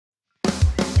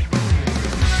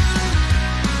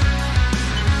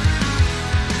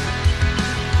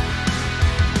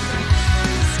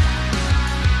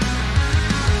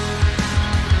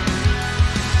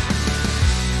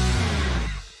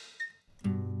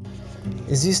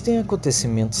Existem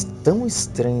acontecimentos tão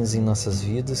estranhos em nossas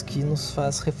vidas que nos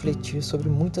faz refletir sobre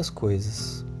muitas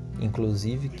coisas,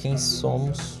 inclusive quem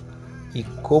somos e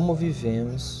como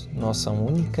vivemos nossa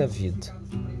única vida.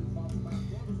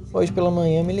 Hoje pela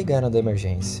manhã me ligaram da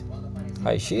emergência.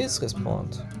 Raio-X?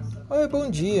 Respondo. Oi, bom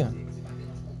dia.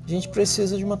 A gente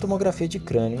precisa de uma tomografia de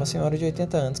crânio. Uma senhora de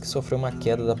 80 anos que sofreu uma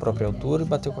queda da própria altura e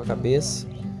bateu com a cabeça.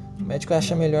 O médico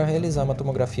acha melhor realizar uma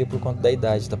tomografia por conta da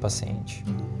idade da paciente.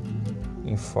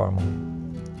 Informam.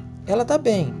 Ela tá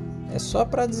bem, é só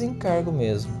para desencargo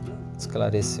mesmo,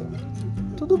 esclareceu.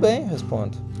 Tudo bem,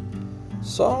 respondo.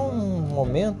 Só um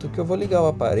momento que eu vou ligar o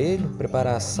aparelho,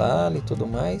 preparar a sala e tudo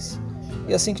mais,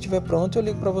 e assim que estiver pronto eu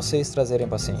ligo para vocês trazerem a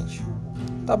paciente.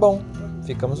 Tá bom,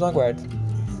 ficamos no aguardo.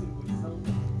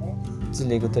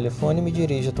 Desligo o telefone e me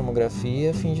dirijo à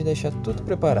tomografia a fim de deixar tudo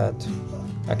preparado.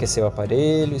 Aquecer o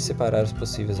aparelho e separar os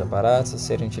possíveis aparatos a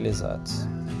serem utilizados.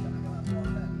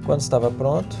 Quando estava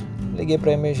pronto, liguei para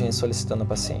a emergência solicitando a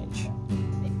paciente.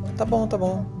 Tá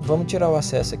bom, vamos tirar o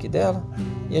acesso aqui dela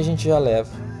e a gente já leva.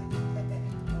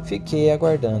 Fiquei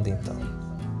aguardando então.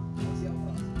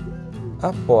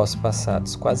 Após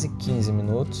passados quase 15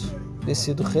 minutos,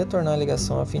 decido retornar a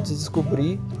ligação a fim de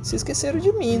descobrir se esqueceram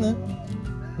de mim, né?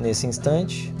 Nesse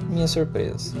instante, minha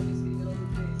surpresa.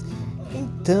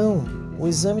 Então, o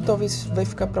exame talvez vai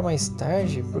ficar para mais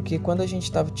tarde, porque quando a gente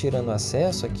estava tirando o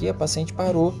acesso aqui, a paciente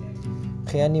parou.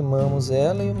 Reanimamos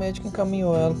ela e o médico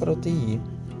encaminhou ela para a UTI.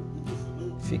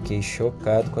 Fiquei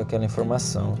chocado com aquela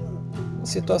informação. Uma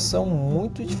situação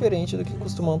muito diferente do que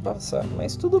costumamos passar,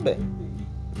 mas tudo bem.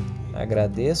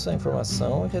 Agradeço a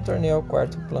informação e retornei ao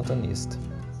quarto do plantonista.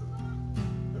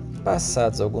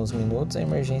 Passados alguns minutos, a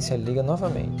emergência liga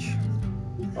novamente.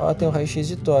 Tem um raio-x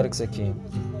de tórax aqui.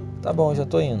 Tá bom, já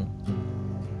tô indo.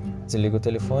 Desligo o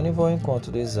telefone e vou ao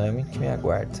encontro do exame que me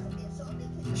aguarda.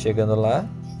 Chegando lá,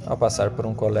 ao passar por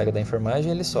um colega da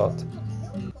enfermagem, ele solta.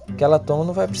 Aquela toma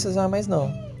não vai precisar mais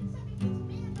não.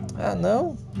 Ah,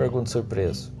 não? Pergunto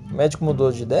surpreso. O médico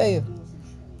mudou de ideia?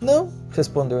 Não,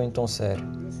 respondeu em tom sério.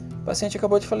 O paciente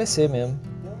acabou de falecer mesmo.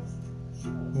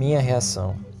 Minha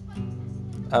reação.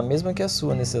 A mesma que a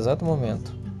sua nesse exato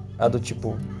momento. A do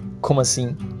tipo, como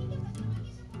assim?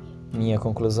 Minha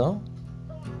conclusão?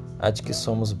 A de que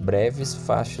somos breves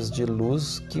fachos de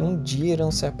luz que um dia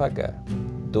irão se apagar.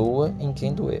 Doa em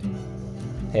quem doer.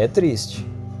 É triste,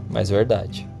 mas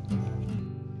verdade.